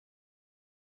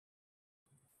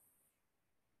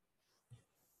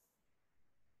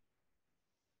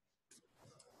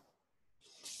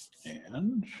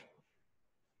And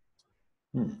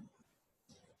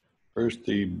where's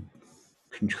the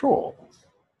control?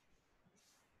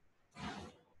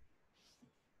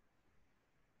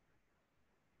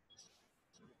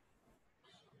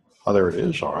 Oh, there it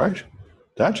is. All right.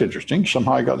 That's interesting.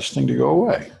 Somehow I got this thing to go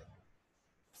away.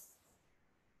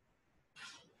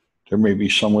 There may be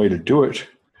some way to do it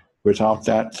without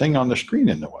that thing on the screen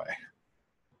in the way.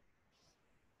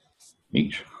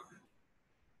 Neat.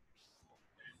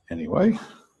 Anyway.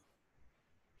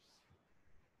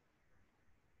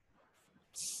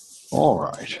 All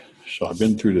right. So I've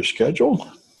been through the schedule.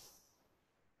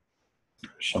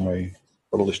 Somebody,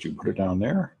 what'll this do? Put it down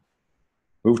there.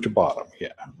 Move to bottom. Yeah.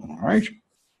 All right.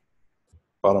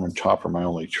 Bottom and top are my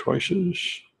only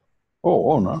choices.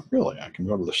 Oh, no, really. I can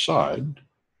go to the side.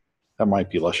 That might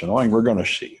be less annoying. We're going to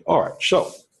see. All right.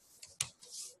 So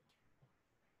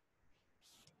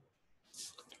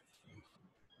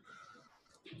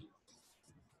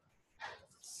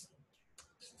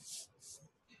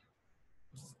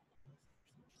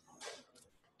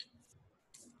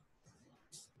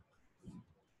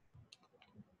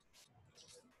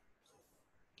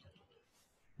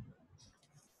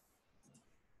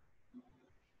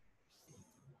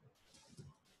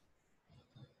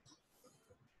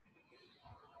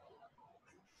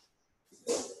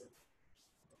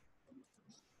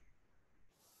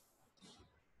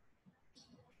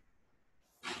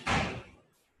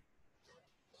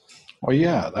oh,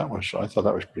 yeah, I thought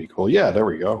that was pretty cool. Yeah, there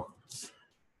we go.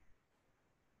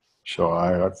 So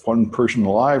I got 1 person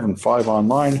live and 5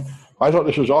 online. I thought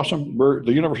this was awesome.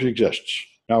 The universe exists,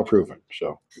 now proven.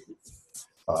 So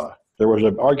there was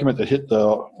an argument that hit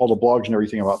all the blogs and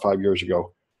everything about 5 years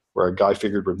ago, where a guy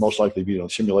figured would most likely be a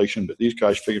simulation, but these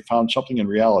guys found something in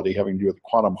reality having to do with the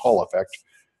quantum Hall effect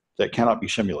that cannot be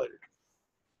simulated.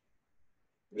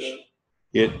 Yeah.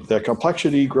 The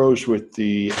complexity grows with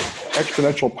the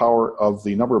exponential power of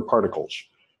the number of particles.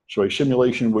 So a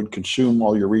simulation would consume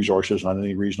all your resources on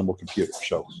any reasonable computer.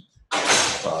 So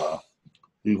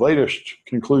the latest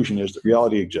conclusion is that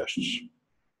reality exists.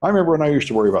 I remember when I used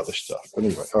to worry about this stuff. But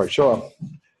anyway, all right. So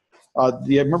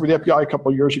remember the FBI a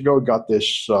couple of years ago got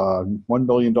this $1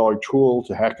 million tool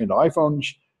to hack into iPhones.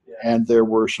 And there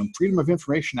were some Freedom of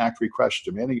Information Act requests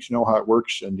demanding to know how it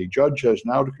works. And the judge has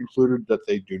now concluded that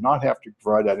they do not have to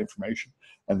provide that information,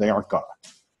 and they aren't going to,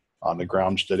 on the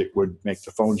grounds that it would make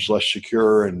the phones less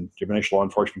secure and diminish law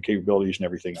enforcement capabilities and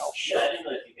everything else. Yeah, I didn't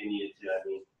really think they needed to. I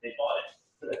mean, they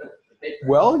bought it.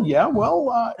 Well, yeah,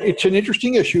 well, it's an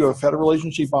interesting issue. A federal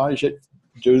agency buys it.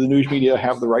 Do the news media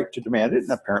have the right to demand it?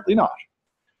 And apparently not.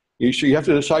 So you have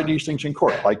to decide these things in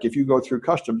court. Like if you go through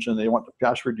customs and they want the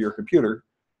password to your computer,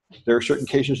 there are certain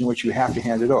cases in which you have to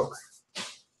hand it over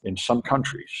in some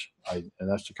countries. And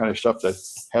that's the kind of stuff that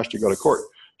has to go to court.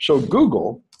 So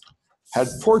Google had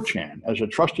 4chan as a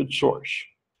trusted source,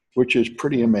 which is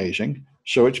pretty amazing.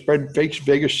 So it spread fake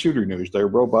Vegas shooter news. Their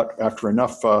robot, after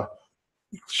enough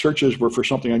searches were for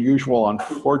something unusual on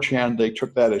 4chan, they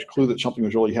took that as clue that something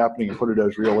was really happening and put it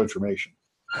as real information,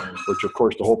 which of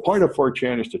course the whole point of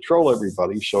 4chan is to troll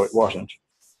everybody, so it wasn't.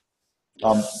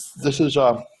 This is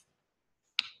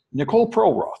Nicole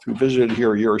Perlroth, who visited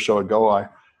here a year or so ago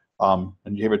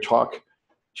and gave a talk.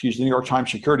 She's the New York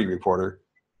Times security reporter.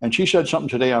 And she said something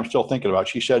today I'm still thinking about.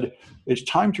 She said, it's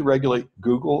time to regulate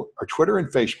Google or Twitter and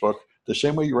Facebook the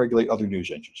same way you regulate other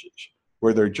news agencies,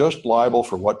 where they're just liable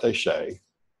for what they say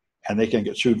and they can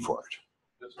get sued for it.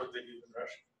 That's what they did in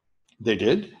Russia. They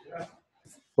did? Yeah.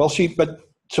 Well, see, but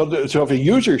so if a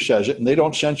user says it and they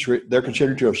don't censor it, they're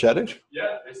considered to have said it?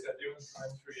 Yeah, they said even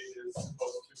country is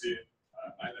supposed to be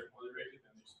either moderated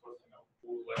and you're supposed to know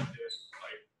who left it,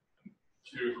 like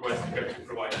to request you have to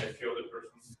provide IP of the person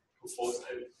who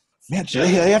posted it. Man, so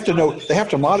they have to know. They have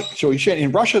to moderate. So you said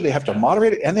in Russia they have to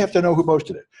moderate it, and they have to know who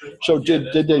posted it. So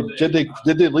did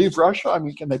they leave Russia? I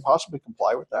mean, can they possibly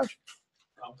comply with that?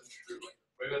 Now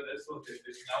they have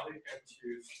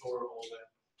to store all the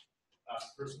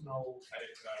personal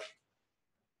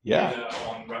data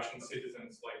on Russian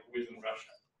citizens, like within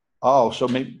Russia. Oh, so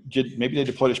maybe they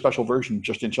deployed a special version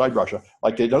just inside Russia,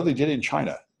 like they did in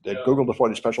China. That Google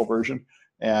deployed a special version,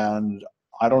 and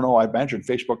I don't know, I imagine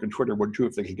Facebook and Twitter would too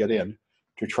if they could get in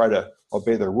to try to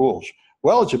obey their rules.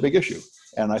 Well, it's a big issue.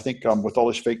 And I think with all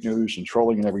this fake news and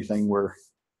trolling and everything, we're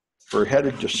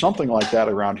headed to something like that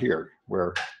around here.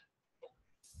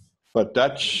 But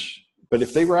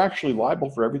if they were actually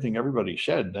liable for everything everybody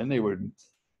said, then they'd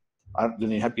have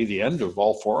to be the end of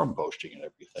all forum posting and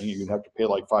everything. You'd have to pay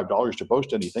like $5 to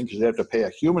post anything because they have to pay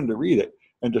a human to read it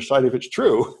and decide if it's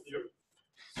true. Yep.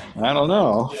 I don't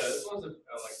know. Yeah, this was like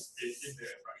in the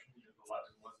Russian news a lot.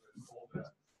 It was called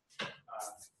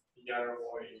gather a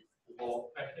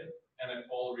whole packet, and then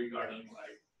all regarding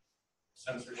like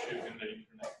censorship in the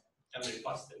internet, and they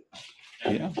bust it.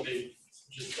 And Yeah. they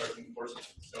just start enforcing it.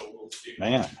 So we'll see.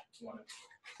 Man.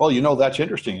 Well, you know, that's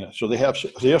interesting. So they have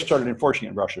started enforcing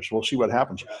it in Russia. So we'll see what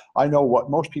happens. I know what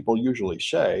most people usually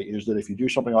say is that if you do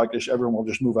something like this, everyone will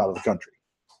just move out of the country.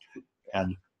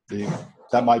 And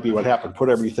that might be what happened. Put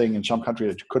everything in some country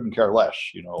that you couldn't care less,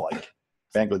 you know, like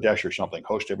Bangladesh or something,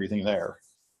 host everything there.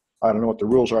 I don't know what the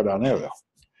rules are down there, though.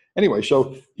 Anyway,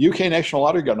 so UK National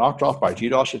Lottery got knocked off by a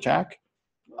DDoS attack.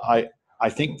 I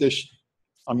think this,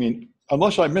 I mean,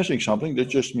 unless I'm missing something, that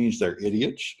just means they're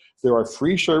idiots. There are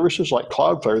free services like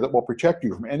Cloudflare that will protect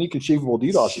you from any conceivable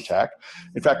DDoS attack.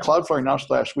 In fact, Cloudflare announced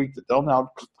last week that they'll now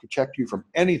protect you from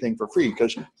anything for free,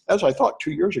 because as I thought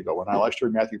 2 years ago when I last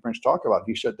heard Matthew Prince talk about it,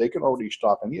 he said they can already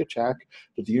stop any attack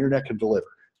that the internet can deliver.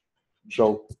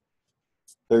 So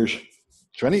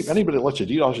anybody that lets a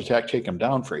DDoS attack take them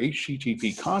down for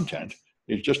HTTP content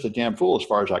is just a damn fool as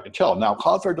far as I can tell. Now,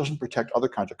 Cloudflare doesn't protect other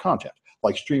kinds of content,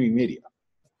 like streaming media.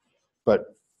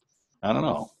 But I don't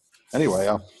know. Anyway,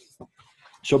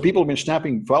 so people have been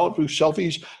snapping bulletproof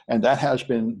selfies, and that has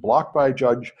been blocked by a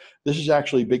judge. This is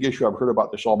actually a big issue. I've heard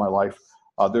about this all my life.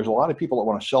 There's a lot of people that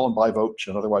want to sell and buy votes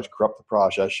and otherwise corrupt the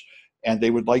process, and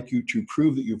they would like you to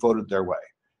prove that you voted their way.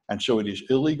 And so it is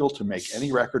illegal to make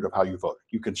any record of how you voted.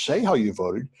 You can say how you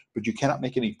voted, but you cannot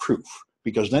make any proof,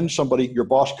 because then your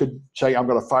boss could say, I'm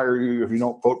going to fire you if you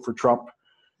don't vote for Trump,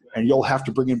 and you'll have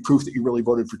to bring in proof that you really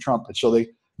voted for Trump. And so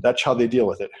that's how they deal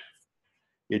with it.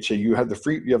 You have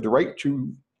the right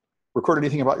to record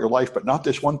anything about your life, but not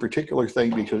this one particular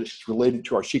thing, because it's related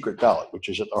to our secret ballot, which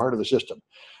is at the heart of the system,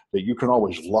 that you can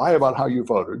always lie about how you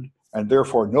voted, and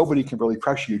therefore nobody can really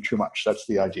pressure you too much. That's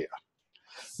the idea.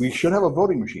 We should have a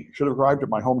voting machine. It should have arrived at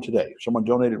my home today. Someone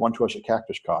donated one to us at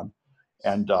CactusCon.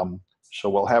 And so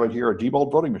we'll have it here, a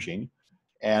Diebold voting machine.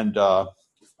 And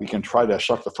we can try to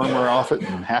suck the firmware off it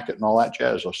and hack it and all that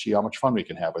jazz. Let's see how much fun we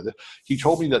can have with it. He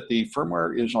told me that the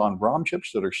firmware is on ROM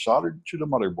chips that are soldered to the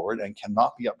motherboard and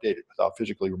cannot be updated without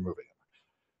physically removing them.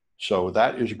 So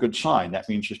that is a good sign. That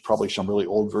means it's probably some really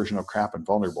old version of crap and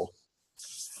vulnerable.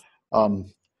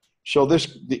 So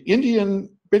the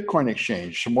Indian Bitcoin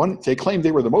exchange, they claimed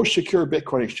they were the most secure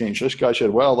Bitcoin exchange. This guy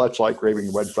said, well, that's like waving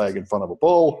a red flag in front of a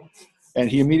bull. And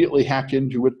he immediately hacked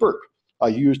into with Burp. I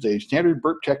used a standard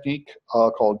Burp technique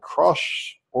called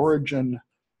cross-origin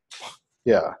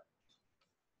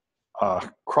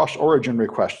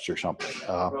requests or something.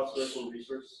 Cross-origin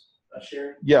resource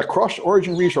sharing? Yeah,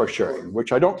 cross-origin resource sharing,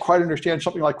 which I don't quite understand.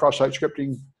 Something like cross-site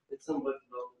scripting. It's some web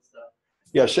development stuff.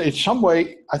 Yes, I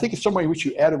think it's some way in which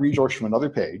you add a resource from another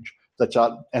page that's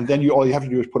out, and then all you have to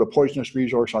do is put a poisonous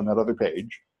resource on that other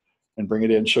page and bring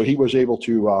it in. So he was able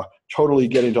to totally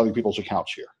get into other people's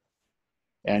accounts here.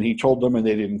 And he told them, and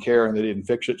they didn't care, and they didn't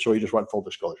fix it, so he just went full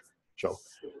disclosure. So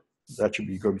that should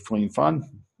be good, clean fun.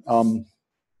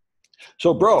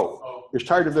 So Bro is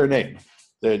tired of their name.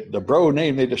 The Bro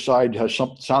name they decide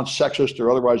sounds sexist or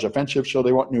otherwise offensive, so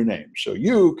they want new names. So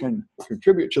you can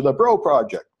contribute to the Bro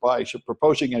project by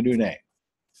proposing a new name.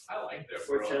 I like that.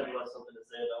 4chan will have something to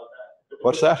say about that.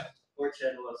 What's that?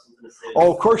 4chan will have something to say.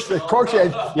 Oh, of course,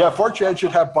 4chan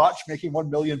should have bots making 1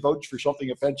 million votes for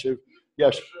something offensive.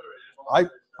 Yes,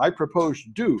 I propose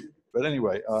dude. But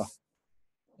anyway, all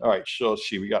right, so let's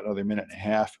see, we got another minute and a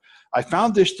half. I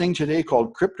found this thing today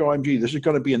called CryptoMG. This is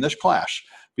going to be in this class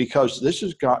because this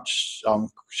has got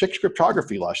 6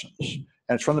 cryptography lessons, and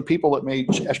it's from the people that made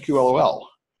SQLOL,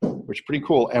 which is pretty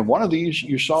cool. And one of these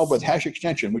you solve with hash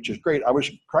extension, which is great. I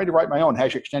was trying to write my own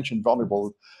hash extension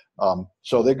vulnerable.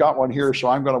 So they got one here, so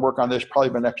I'm going to work on this probably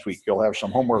by next week. You'll have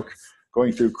some homework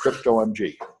going through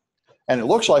CryptoMG. And it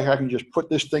looks like I can just put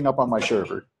this thing up on my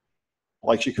server,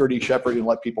 like Security Shepherd, and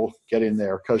let people get in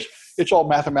there, because it's all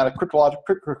mathematical,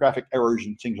 cryptographic errors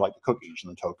and things like the cookies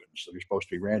and the tokens that are supposed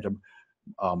to be random.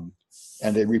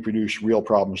 And they reproduce real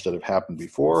problems that have happened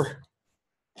before.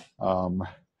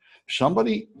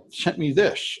 Somebody sent me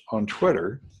this on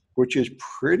Twitter, which is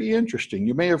pretty interesting.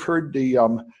 You may have heard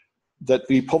that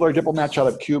we pulled our diplomats out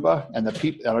of Cuba, and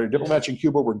our diplomats in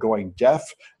Cuba were going deaf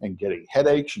and getting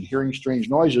headaches and hearing strange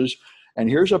noises. And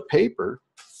here's a paper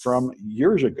from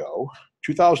years ago,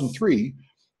 2003,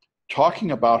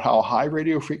 talking about how high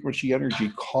radio frequency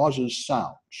energy causes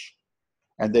sounds.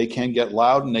 And they can get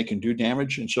loud and they can do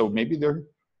damage. And so maybe they're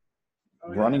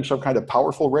running some kind of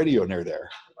powerful radio near there.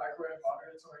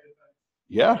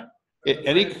 Yeah,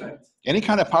 any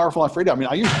kind of powerful enough radio. I mean,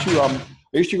 I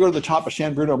used to go to the top of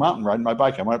San Bruno Mountain riding my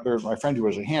bike. I went up there with my friend who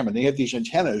was a ham, and they had these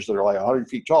antennas that are like 100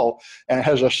 feet tall, and it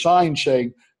has a sign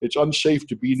saying it's unsafe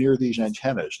to be near these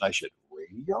antennas. And I said,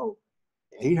 radio?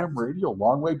 AM radio,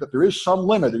 long wave, but there is some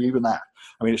limit of even that.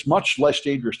 I mean, it's much less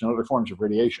dangerous than other forms of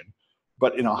radiation,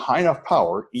 but in a high enough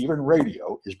power, even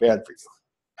radio is bad for you.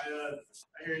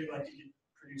 I hear you like you can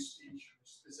produce speech or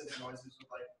specific noises with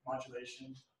like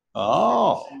modulation.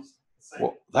 Oh,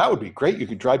 well, that would be great. You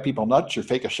could drive people nuts or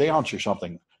fake a seance or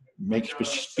something, make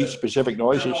speech-specific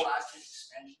noises.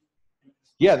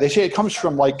 Yeah, they say it comes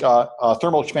from like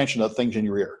thermal expansion of things in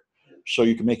your ear. So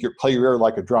you can play your ear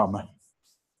like a drum.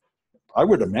 I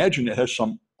would imagine it has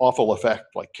some awful effect,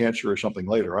 like cancer or something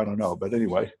later. I don't know, but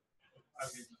anyway. I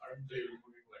mean, aren't they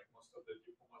removing like most of the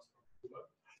diplomas from Cuba?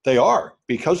 They are,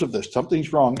 because of this.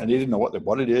 Something's wrong, and they didn't know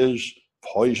what it is,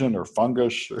 poison or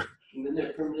fungus. Or, And then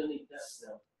they're permanently dead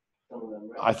now, some of them,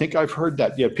 right? I think I've heard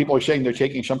that. Yeah, people are saying they're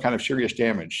taking some kind of serious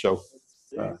damage. So,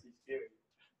 Seriously scary.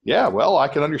 yeah, well, I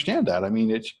can understand that. I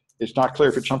mean, it's not clear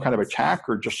if it's some kind of attack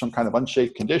or just some kind of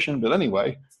unsafe condition, but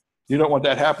anyway, you don't want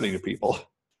that happening to people.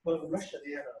 Well, in Russia,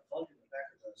 they had a plug in the back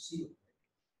of the seal,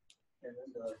 and then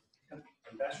the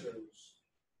ambassador was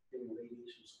giving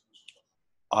radiation.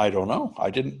 I don't know. I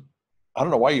don't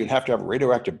know why you'd have to have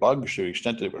radioactive bugs to the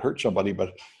extent that it would hurt somebody,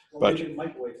 but Well, they did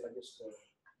microwave, I guess.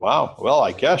 wow. Well,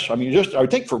 I guess. I mean, I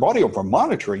would think for audio, for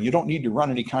monitoring, you don't need to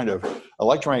run any kind of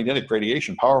electromagnetic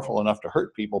radiation powerful enough to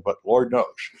hurt people, but Lord knows.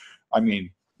 I mean,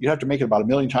 you have to make it about 1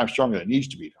 million times stronger than it needs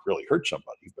to be to really hurt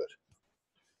somebody, but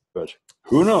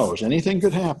who knows? Anything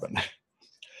could happen.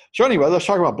 So anyway, let's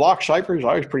talk about block ciphers.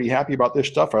 I was pretty happy about this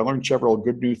stuff. I learned several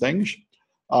good new things.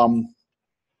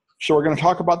 So we're going to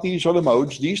talk about these other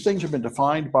modes. These things have been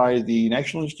defined by the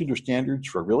National Institute of Standards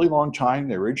for a really long time.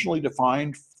 They were originally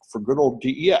defined for good old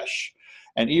DES.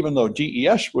 And even though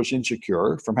DES was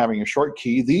insecure from having a short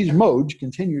key, these modes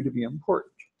continue to be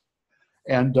important.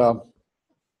 And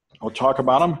I'll talk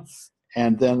about them,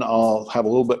 and then I'll have a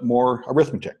little bit more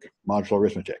arithmetic, modular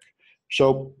arithmetic.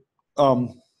 So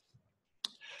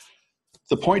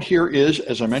the point here is,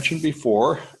 as I mentioned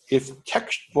before, if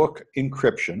textbook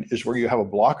encryption is where you have a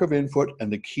block of input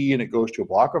and the key and it goes to a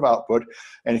block of output,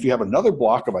 and if you have another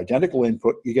block of identical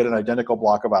input, you get an identical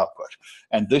block of output.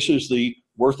 And this is the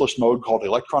worthless mode called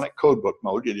electronic codebook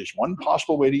mode. It is one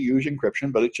possible way to use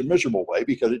encryption, but it's a miserable way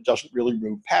because it doesn't really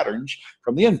remove patterns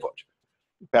from the input.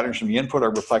 Patterns from the input are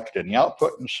reflected in the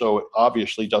output, and so it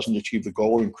obviously doesn't achieve the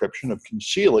goal of encryption of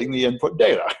concealing the input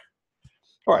data.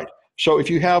 All right, so if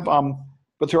you have,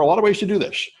 but there are a lot of ways to do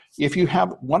this. If you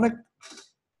have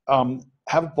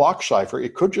have a block cipher,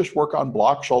 it could just work on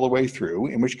blocks all the way through,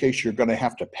 in which case you're going to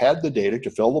have to pad the data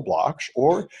to fill the blocks,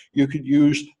 or you could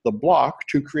use the block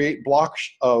to create blocks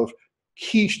of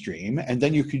key stream, and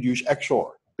then you could use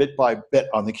XOR, bit by bit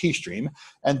on the key stream,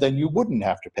 and then you wouldn't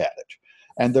have to pad it.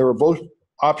 And there are both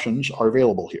options are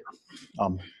available here.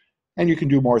 And you can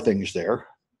do more things there.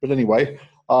 But anyway,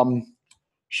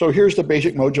 so here's the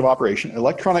basic modes of operation.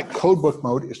 Electronic codebook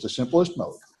mode is the simplest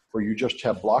mode, where you just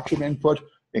have blocks of input,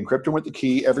 encrypt them with the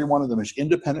key. Every one of them is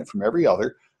independent from every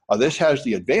other. This has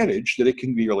the advantage that it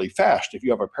can be really fast. If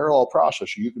you have a parallel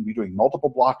processor, you can be doing multiple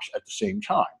blocks at the same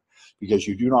time, because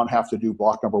you do not have to do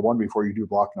block number 1 before you do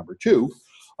block number 2.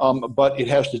 But it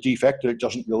has the defect that it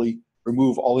doesn't really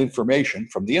remove all information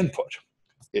from the input.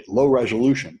 At low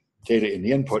resolution, data in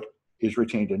the input is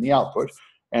retained in the output,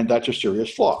 and that's a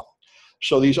serious flaw.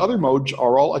 So these other modes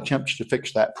are all attempts to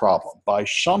fix that problem by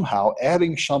somehow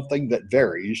adding something that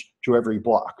varies to every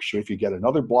block. So if you get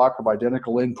another block of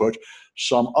identical input,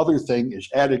 some other thing is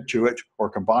added to it or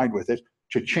combined with it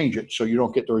to change it so you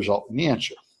don't get the result in the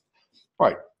answer. All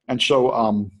right, and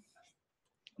so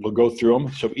we'll go through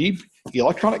them. So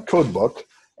electronic codebook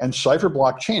and cipher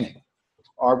block chaining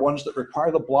are ones that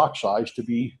require the block size to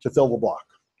fill the block.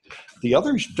 The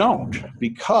others don't,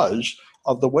 because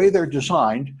of the way they're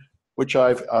designed, which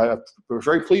I was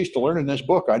very pleased to learn in this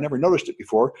book. I never noticed it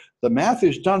before. The math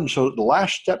is done so that the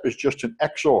last step is just an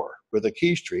XOR with a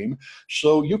key stream.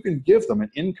 So you can give them an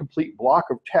incomplete block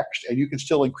of text and you can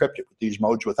still encrypt it with these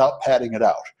modes without padding it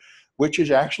out, which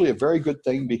is actually a very good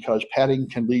thing because padding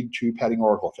can lead to padding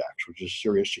oracle attacks, which is a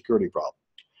serious security problem.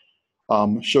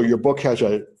 So your book has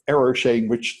an error saying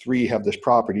which 3 have this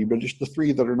property, but it's the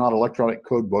 3 that are not electronic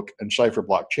codebook and cipher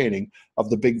block chaining of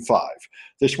the big 5.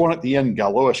 This one at the end,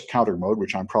 Galois counter mode,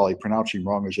 which I'm probably pronouncing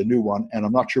wrong, is a new one, and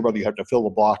I'm not sure whether you have to fill the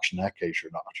blocks in that case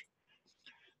or not.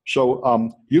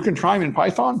 So you can try them in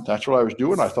Python. That's what I was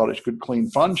doing. I thought it's good, clean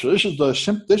fun. So this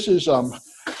is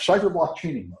cipher block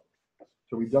chaining mode.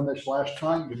 So we've done this last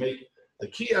time. You make the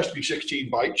key has to be 16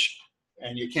 bytes,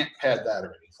 and you can't pad that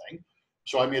or anything.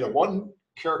 So I made a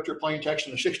 1-character plain text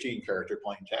and a 16-character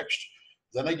plain text.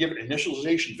 Then I give it an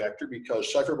initialization vector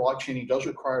because cipher block chaining does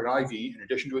require an IV in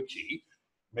addition to a key.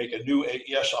 make a new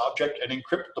AES object and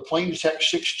encrypt the plain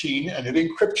text 16, and it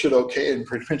encrypts it okay and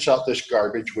prints out this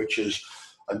garbage, which is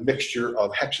a mixture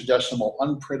of hexadecimal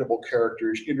unprintable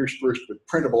characters interspersed with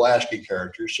printable ASCII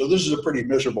characters. So this is a pretty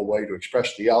miserable way to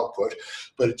express the output,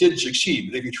 but it did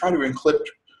succeed. But if you try to encrypt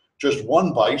just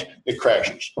 1 byte, it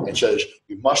crashes. It says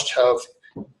you must have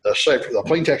the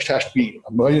plain text has to be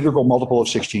an integral multiple of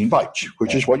 16 bytes,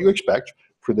 which is what you expect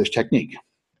for this technique.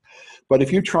 But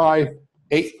if you try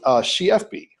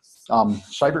CFB,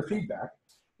 cipher feedback,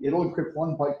 it'll encrypt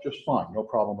 1 byte just fine, no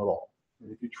problem at all.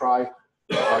 And if you try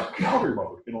counter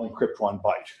mode, it'll encrypt 1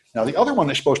 byte. Now, the other one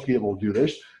that's supposed to be able to do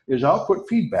this is output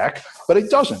feedback, but it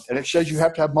doesn't. And it says you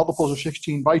have to have multiples of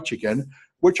 16 bytes again,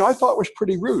 which I thought was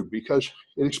pretty rude because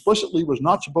it explicitly was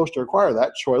not supposed to require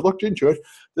that. So I looked into it.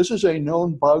 This is a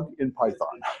known bug in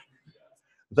Python.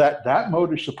 That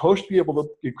mode is supposed to be able to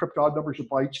encrypt odd numbers of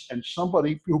bytes, and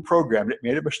somebody who programmed it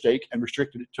made a mistake and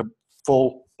restricted it to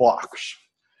full blocks.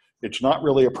 It's not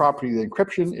really a property of the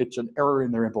encryption, it's an error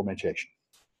in their implementation.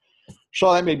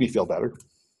 So that made me feel better.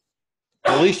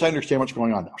 At least I understand what's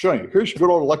going on now. So anyway, here's good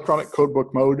old electronic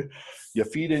codebook mode. You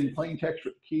feed in plain text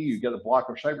with key, you get a block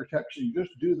of ciphertext, and you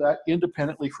just do that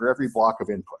independently for every block of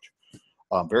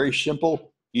input. Very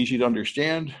simple, easy to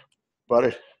understand,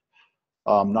 but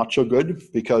not so good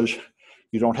because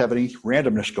you don't have any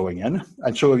randomness going in.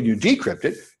 And so if you decrypt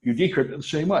it the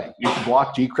same way. Each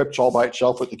block decrypts all by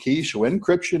itself with the key, so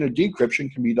encryption and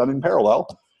decryption can be done in parallel.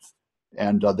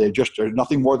 And there's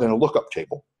nothing more than a lookup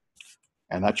table.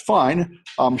 And that's fine.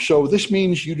 So this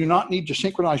means you do not need to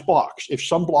synchronize blocks. If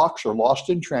some blocks are lost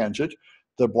in transit,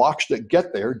 the blocks that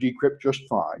get there decrypt just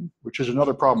fine, which is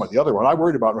another problem with the other one. I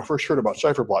worried about when I first heard about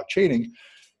cipher block chaining.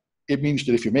 It means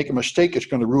that if you make a mistake, it's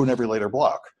going to ruin every later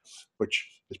block, which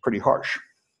is pretty harsh.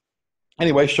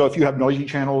 Anyway, so if you have noisy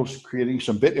channels creating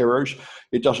some bit errors,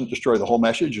 it doesn't destroy the whole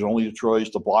message. It only destroys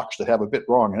the blocks that have a bit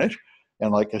wrong in it.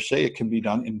 And like I say, it can be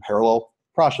done in parallel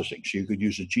processing. So you could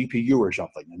use a GPU or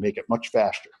something and make it much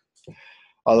faster.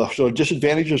 So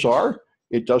disadvantages are,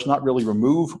 it does not really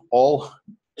remove all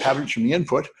patterns from the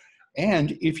input.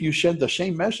 And if you send the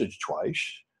same message twice,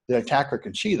 the attacker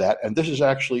can see that. And this is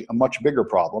actually a much bigger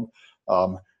problem.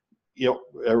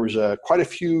 There was quite a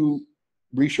few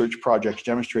research projects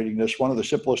demonstrating this. One of the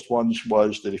simplest ones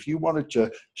was that if you wanted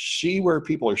to see where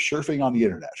people are surfing on the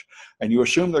internet and you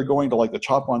assume they're going to like the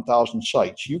top 1,000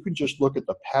 sites, you can just look at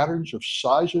the patterns of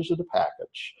sizes of the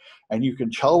packets and you can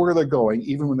tell where they're going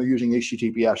even when they're using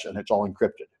HTTPS, and it's all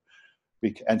encrypted.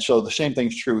 And so the same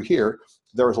thing's true here.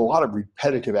 There is a lot of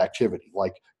repetitive activity,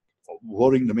 like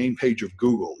loading the main page of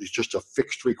Google is just a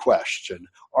fixed request, and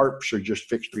ARPs are just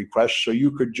fixed requests. So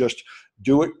you could just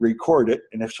do it, record it,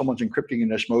 and if someone's encrypting in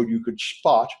this mode, you could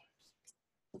spot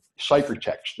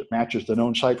ciphertext that matches the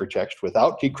known ciphertext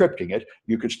without decrypting it.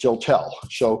 You could still tell.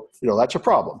 So, that's a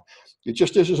problem. It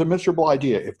just is a miserable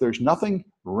idea. If there's nothing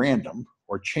random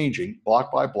or changing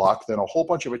block by block, then a whole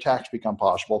bunch of attacks become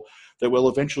possible that will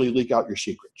eventually leak out your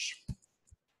secrets.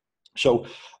 So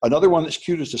another one that's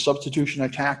cute is the substitution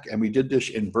attack, and we did this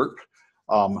in Bert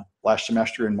last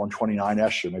semester in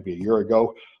 129S, or maybe a year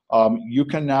ago. You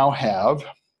can now have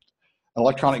an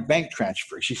electronic bank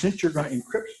transfer. See, since you're going to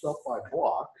encrypt stuff by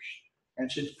blocks,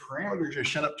 and since parameters are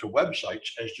sent up to websites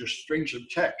as just strings of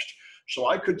text, so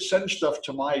I could send stuff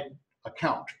to my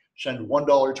account, send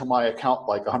 $1 to my account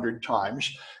like 100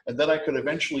 times, and then I could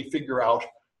eventually figure out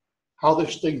how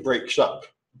this thing breaks up.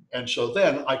 And so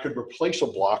then I could replace a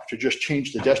block to just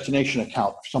change the destination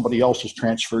account if somebody else is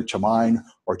transferred to mine,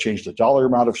 or change the dollar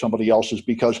amount of somebody else's,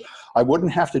 because I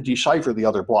wouldn't have to decipher the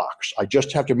other blocks. I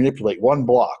just have to manipulate one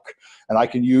block, and I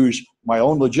can use my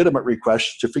own legitimate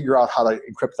requests to figure out how to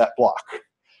encrypt that block.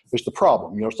 Is the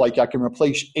problem. It's like I can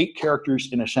replace 8 characters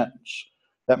in a sentence.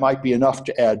 That might be enough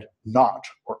to add not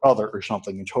or other or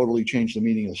something and totally change the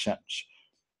meaning of the sentence.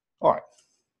 All right.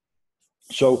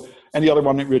 So, and the other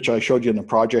one which I showed you in the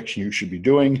projects you should be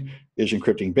doing is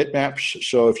encrypting bitmaps.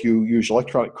 So if you use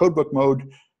electronic codebook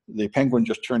mode, the Penguin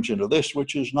just turns into this,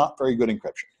 which is not very good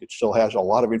encryption. It still has a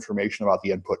lot of information about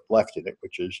the input left in it,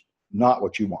 which is not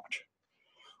what you want.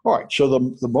 All right, so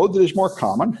the mode that is more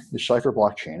common is cipher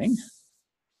block chaining.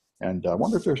 And I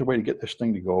wonder if there's a way to get this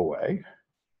thing to go away.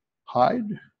 Hide?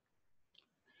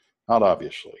 Not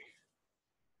obviously.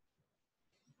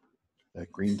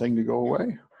 That green thing to go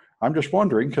away? I'm just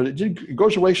wondering, because it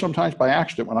goes away sometimes by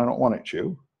accident when I don't want it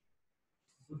to,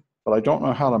 but I don't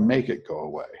know how to make it go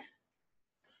away.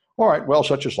 All right, well,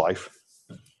 such is life.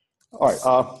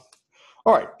 All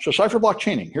right, so cipher block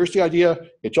chaining. Here's the idea.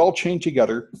 It's all chained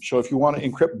together. So if you want to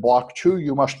encrypt block 2,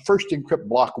 you must first encrypt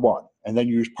block 1, and then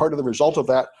use part of the result of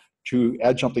that to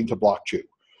add something to block 2.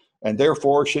 And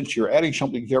therefore, since you're adding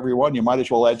something to every one, you might as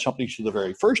well add something to the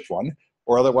very first one,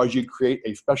 or otherwise you create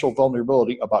a special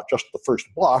vulnerability about just the first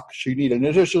block, so you need an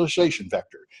initialization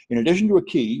vector. In addition to a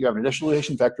key, you have an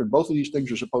initialization vector, and both of these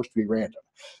things are supposed to be random.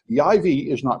 The IV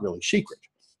is not really secret,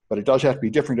 but it does have to be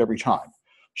different every time.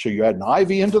 So you add an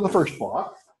IV into the first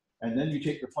block, and then you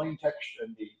take the plain text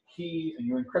and the key and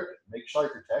you encrypt it, make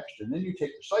ciphertext, and then you take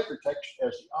the ciphertext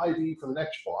as the IV for the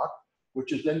next block,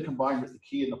 which is then combined with the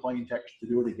key and the plain text to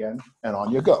do it again, and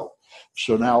on you go.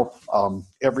 So now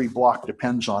every block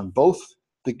depends on both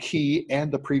the key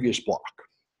and the previous block.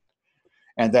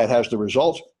 And that has the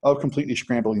result of completely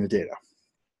scrambling the data.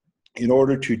 In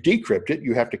order to decrypt it,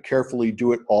 you have to carefully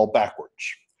do it all backwards.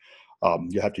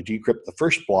 You have to decrypt the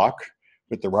first block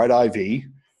with the right IV.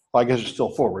 Well, I guess it's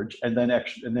still forwards, and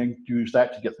then use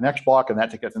that to get the next block and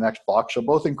that to get the next block. So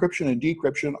both encryption and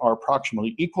decryption are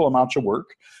approximately equal amounts of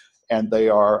work, and they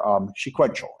are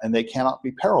sequential, and they cannot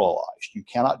be parallelized. You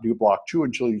cannot do block 2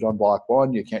 until you've done block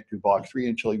 1. You can't do block 3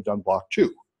 until you've done block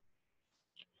 2.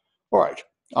 All right,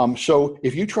 so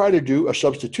if you try to do a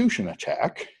substitution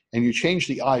attack and you change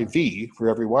the IV for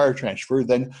every wire transfer,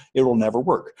 then it will never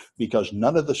work, because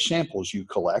none of the samples you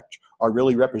collect are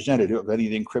really representative of any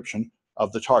of the encryption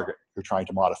of the target you're trying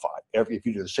to modify. If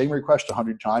you do the same request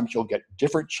 100 times, you'll get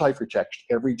different ciphertext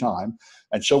every time,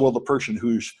 and so will the person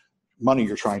whose money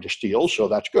you're trying to steal, so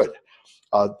that's good.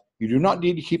 You do not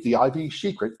need to keep the IV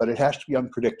secret, but it has to be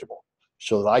unpredictable,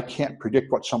 so that I can't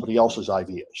predict what somebody else's IV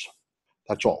is.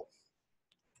 That's all.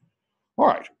 All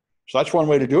right, so that's one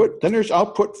way to do it. Then there's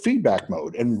output feedback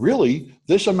mode, and really,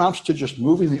 this amounts to just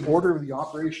moving the order of the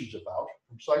operations about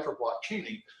from cipher block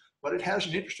chaining, but it has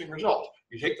an interesting result.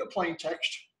 You take the plain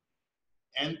text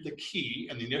and the key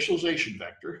and the initialization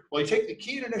vector. Well, you take the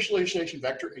key and initialization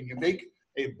vector and you make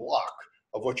a block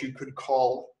of what you could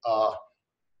call a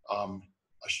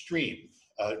stream,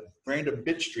 a random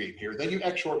bit stream here. Then you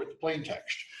XOR with the plain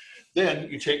text. Then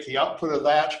you take the output of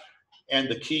that and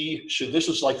the key. So this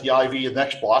is like the IV in the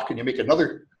next block, and you make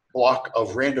another block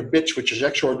of random bits, which is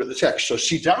XORed with the text. So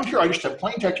see down here, I just have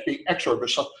plain text being XORed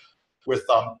with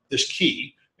this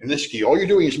key. And this key, all you're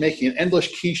doing is making an endless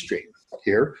key stream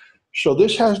here. So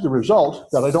this has the result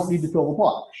that I don't need to fill the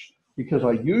blocks, because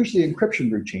I use the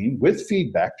encryption routine with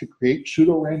feedback to create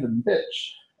pseudo-random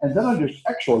bits, and then I just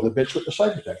XOR the bits with the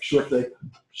ciphertext. So if the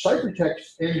ciphertext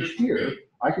ends here,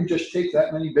 I can just take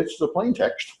that many bits to the plain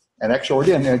text and XOR it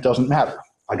in, and it doesn't matter.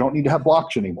 I don't need to have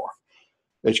blocks anymore.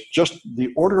 It's just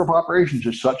the order of operations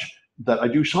is such that I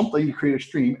do something to create a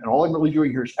stream, and all I'm really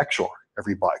doing here is XOR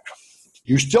every byte.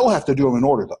 You still have to do them in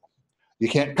order, though. You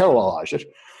can't parallelize it,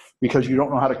 because you don't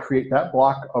know how to create that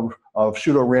block of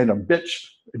pseudo-random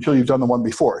bits until you've done the one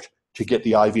before it to get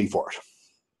the IV for it.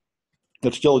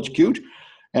 But still, it's cute.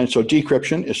 And so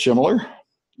decryption is similar.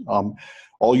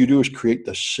 All you do is create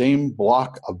the same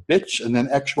block of bits and then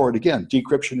XOR it again.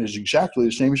 Decryption is exactly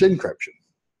the same as encryption.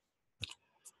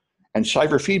 And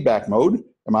cipher feedback mode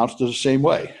amounts to the same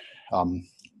way.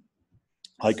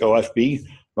 Like OFB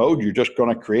mode, you're just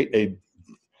going to create a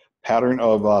pattern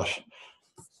of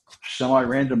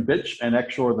semi-random bits and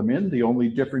XOR them in. The only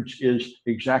difference is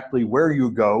exactly where you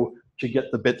go to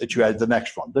get the bit that you add the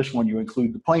next one. This one you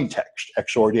include the plain text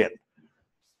XORed in.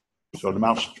 So it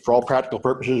amounts, for all practical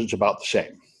purposes, it's about the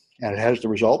same. And it has the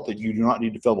result that you do not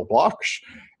need to fill the blocks,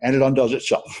 and it undoes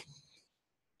itself.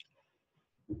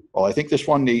 Well, I think this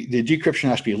one, the decryption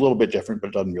has to be a little bit different, but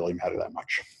it doesn't really matter that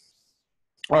much.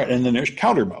 All right, and then there's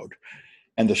counter mode.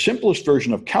 And the simplest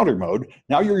version of counter mode,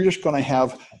 now you're just going to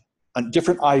have a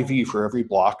different IV for every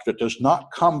block that does not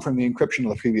come from the encryption of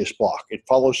the previous block. It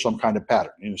follows some kind of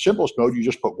pattern. In the simplest mode, you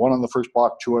just put 1 on the first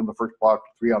block, 2 on the first block,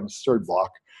 3 on the third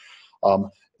block.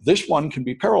 This one can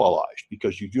be parallelized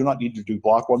because you do not need to do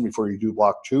block 1 before you do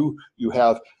block 2. You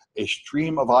have a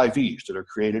stream of IVs that are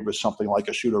created with something like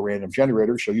a pseudo-random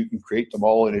generator, so you can create them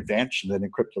all in advance and then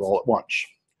encrypt it all at once.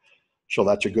 So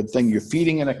that's a good thing. You're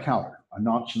feeding in a counter, a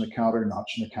notch in the counter,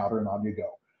 notch in the counter, and on you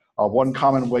go. One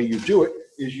common way you do it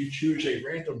is you choose a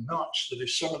random notch that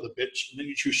is some of the bits, and then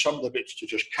you choose some of the bits to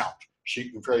just count. So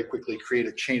you can very quickly create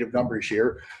a chain of numbers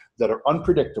here that are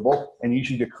unpredictable and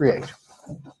easy to create.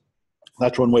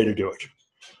 That's one way to do it.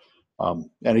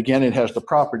 And again, it has the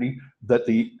property that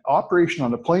the operation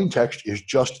on the plain text is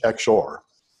just XOR.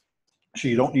 So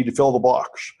you don't need to fill the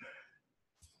blocks.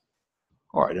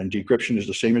 All right, and decryption is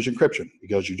the same as encryption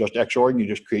because you just XOR and you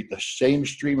just create the same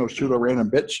stream of pseudo-random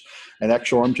bits and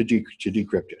XOR them to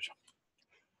decrypt it.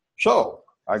 So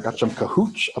I got some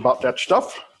cahoots about that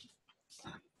stuff.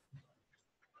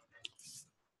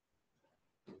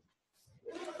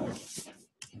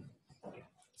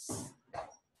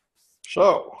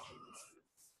 So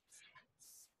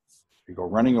You go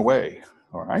running away.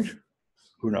 All right.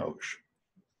 Who knows?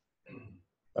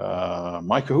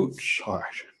 My cahoots. All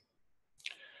right.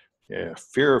 Yeah,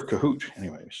 fear of Kahoot.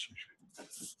 Anyways.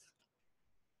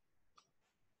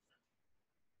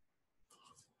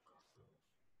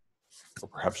 Or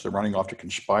perhaps they're running off to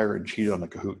conspire and cheat on the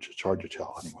cahoots. It's hard to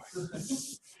tell anyway.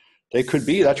 They could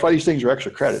be. That's why these things are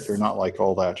extra credit. They're not like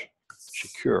all that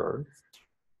secure.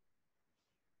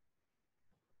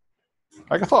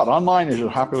 Like I thought, online is a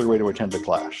popular way to attend a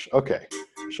class. Okay,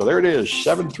 so there it is,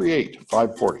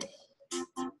 738-540.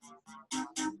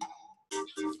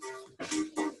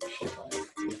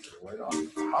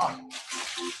 Ah,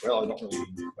 well, I don't really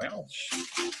need balance.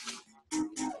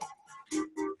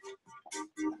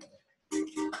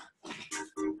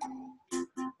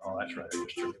 Oh, that's right, I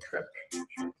just took a trip.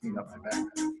 Should clean up my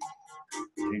backpack.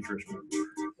 Dangerous move.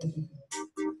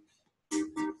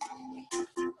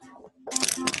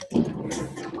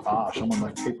 Ah, someone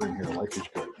left paper in here. Life is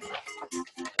good.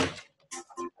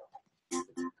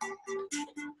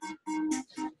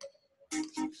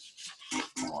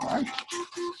 All right.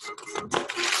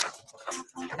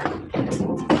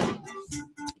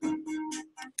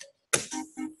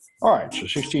 All right, so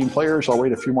 16 players. I'll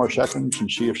wait a few more seconds and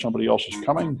see if somebody else is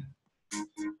coming.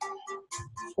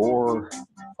 4,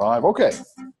 5, okay.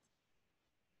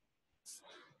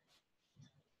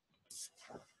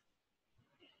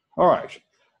 All right.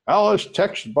 Alice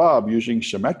texts Bob using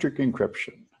symmetric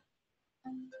encryption.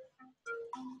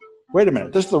 Wait a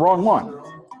minute, this is the wrong one.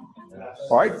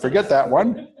 All right, forget that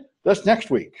one. That's next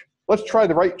week. Let's try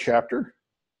the right chapter.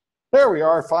 There we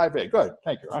are, 5A. Good,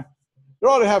 thank you. It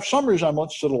ought to have some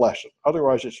resemblance to the lesson.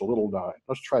 Otherwise, it's a little dime.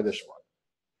 Let's try this one.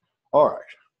 All right.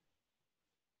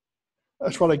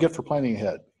 That's what I get for planning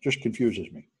ahead. Just confuses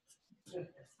me.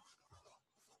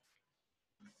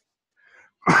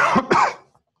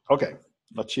 Okay,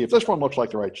 let's see if this one looks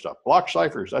like the right stuff. Block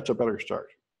ciphers, that's a better start.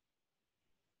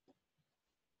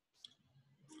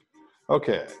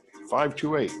 Okay,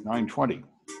 528-920.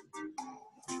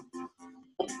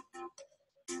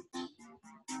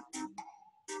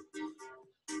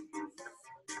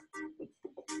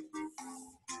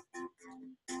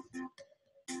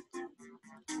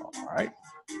 All right.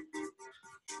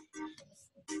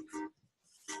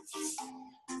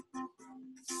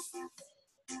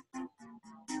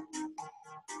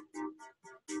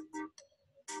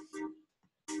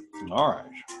 All right,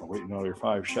 I'll wait another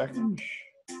 5 seconds.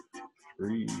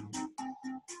 3.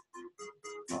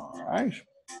 All right.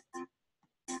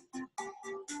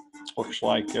 Looks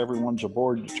like everyone's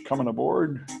aboard that's coming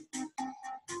aboard.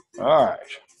 All right.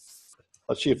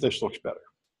 Let's see if this looks better.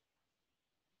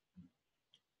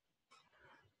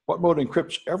 What mode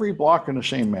encrypts every block in the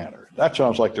same manner? That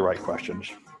sounds like the right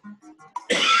questions.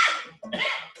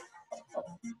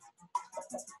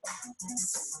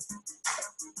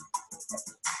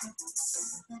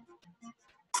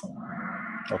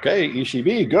 Okay,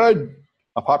 ECB, good.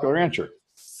 A popular answer.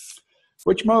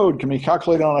 Which mode can be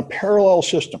calculated on a parallel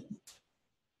system?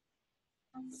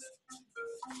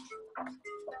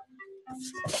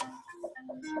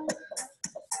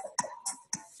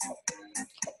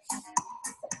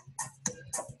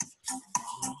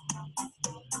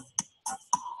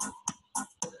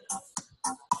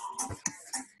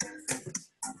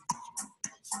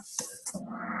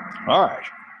 All right,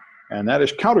 and that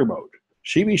is counter mode.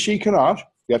 CBC cannot.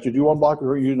 You have to do one block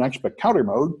before you do the next, but counter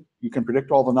mode, you can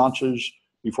predict all the nonces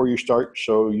before you start,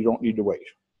 so you don't need to wait.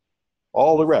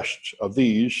 All the rest of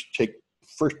these take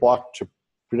first block to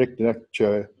predict the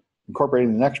next,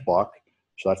 incorporating the next block,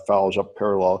 so that follows up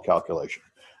parallel calculation.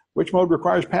 Which mode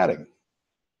requires padding?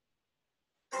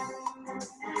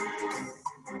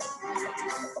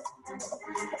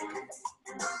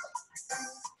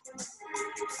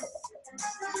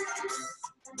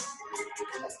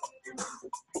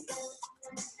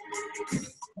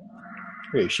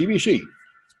 Okay, CBC.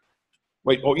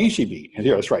 Wait, oh, ECB.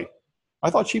 Yeah, that's right. I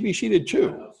thought CBC did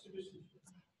too.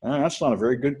 That's not a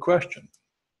very good question.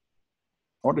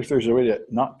 I wonder if there's a way to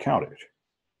not count it.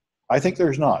 I think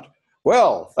there's not.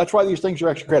 Well, that's why these things are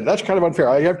extra credit. That's kind of unfair.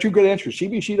 I have 2 good answers.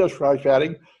 CBC does require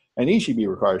padding and ECB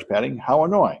requires padding. How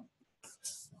annoying.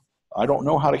 I don't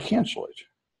know how to cancel it.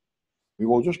 We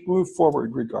will just move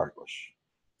forward regardless.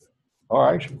 All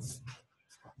right.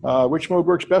 Which mode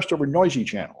works best over noisy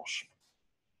channels?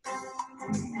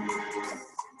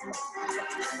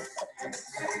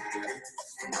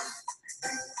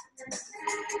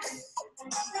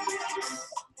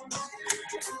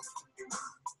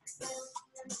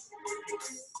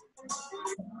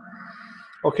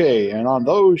 Okay, and on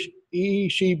those,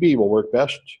 ECB will work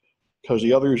best because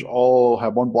the others all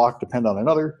have one block depend on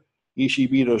another.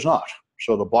 ECB does not.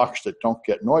 So the blocks that don't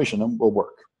get noise in them will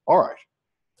work. All right.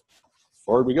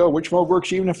 Forward we go. Which mode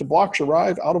works even if the blocks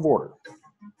arrive out of order?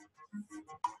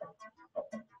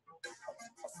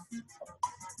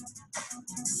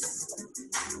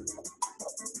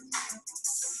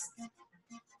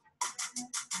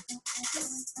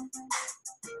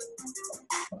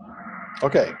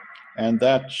 Okay, and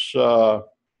that's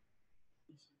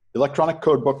electronic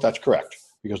code book. That's correct,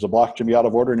 because the blocks can be out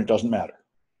of order and it doesn't matter.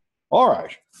 All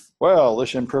right. Well,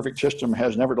 this imperfect system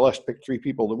has nevertheless picked 3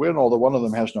 people to win, although one of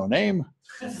them has no name,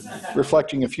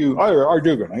 reflecting a few.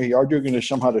 Ardugan. Ardugan is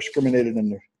somehow discriminated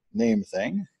in the name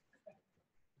thing.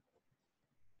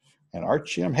 And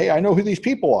Artyom, hey, I know who these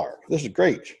people are. This is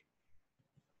great.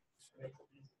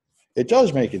 It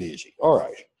does make it easy. All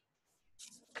right.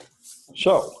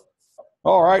 So,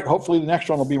 all right, hopefully the next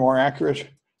one will be more accurate,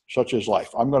 such is life.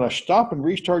 I'm going to stop and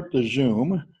restart the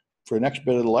Zoom for the next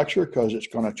bit of the lecture because it's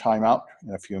going to time out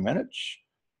in a few minutes.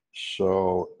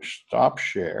 So stop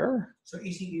share. So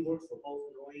ECB works for both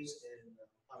noise and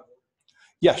out of order?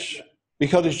 Yes,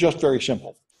 because it's just very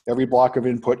simple. Every block of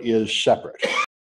input is separate.